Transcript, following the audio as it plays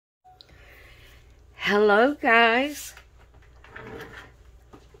Hello, guys.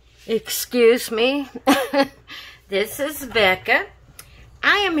 Excuse me. This is Becca.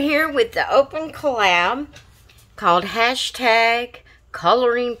 I am here with the open collab called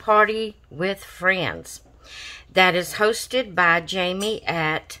 #Coloring Party with Friends. That is hosted by Jamie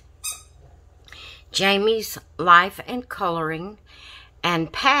at Jamie's Life and Coloring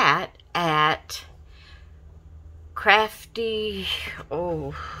and Pat at Crafty.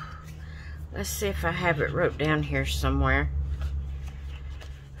 Oh, let's see if I have it wrote down here somewhere.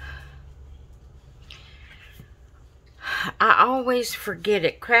 I always forget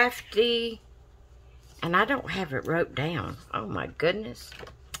it. Crafty, and I don't have it wrote down. Oh my goodness.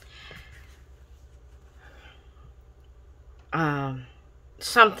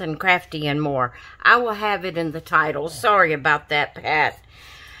 Something Crafty and More. I will have it in the title. Sorry about that, Pat.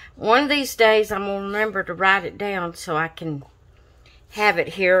 One of these days I'm going to remember to write it down so I can have it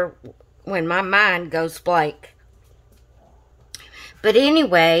here when my mind goes blank. But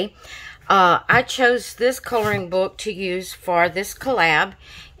anyway, I chose this coloring book to use for this collab.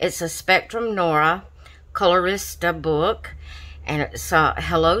 It's a Spectrum Nora Colorista book, and it's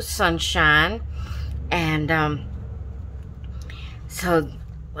Hello Sunshine. And so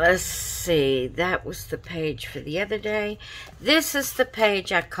let's see, that was the page for the other day. This is the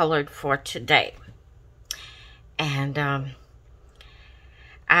page I colored for today. And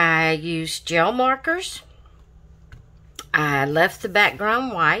I used gel markers. I left the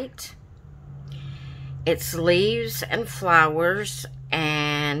background white. It's leaves and flowers,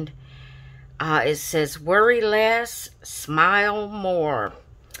 and it says worry less, smile more.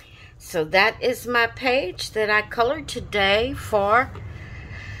 So that is my page that I colored today for,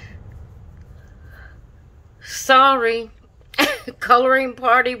 Coloring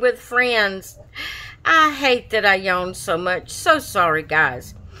Party with Friends. I hate that I yawn so much. So sorry,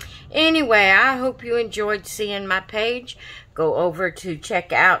 guys. Anyway, I hope you enjoyed seeing my page. Go over to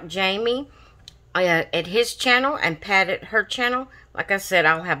check out Jamie at his channel and Pat at her channel. Like I said,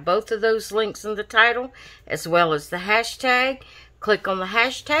 I'll have both of those links in the title, as well as the hashtag. Click on the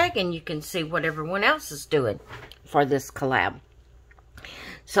hashtag and you can see what everyone else is doing for this collab.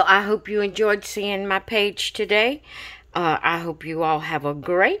 So I hope you enjoyed seeing my page today. I hope you all have a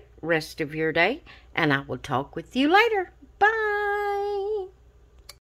great rest of your day, and I will talk with you later. Bye.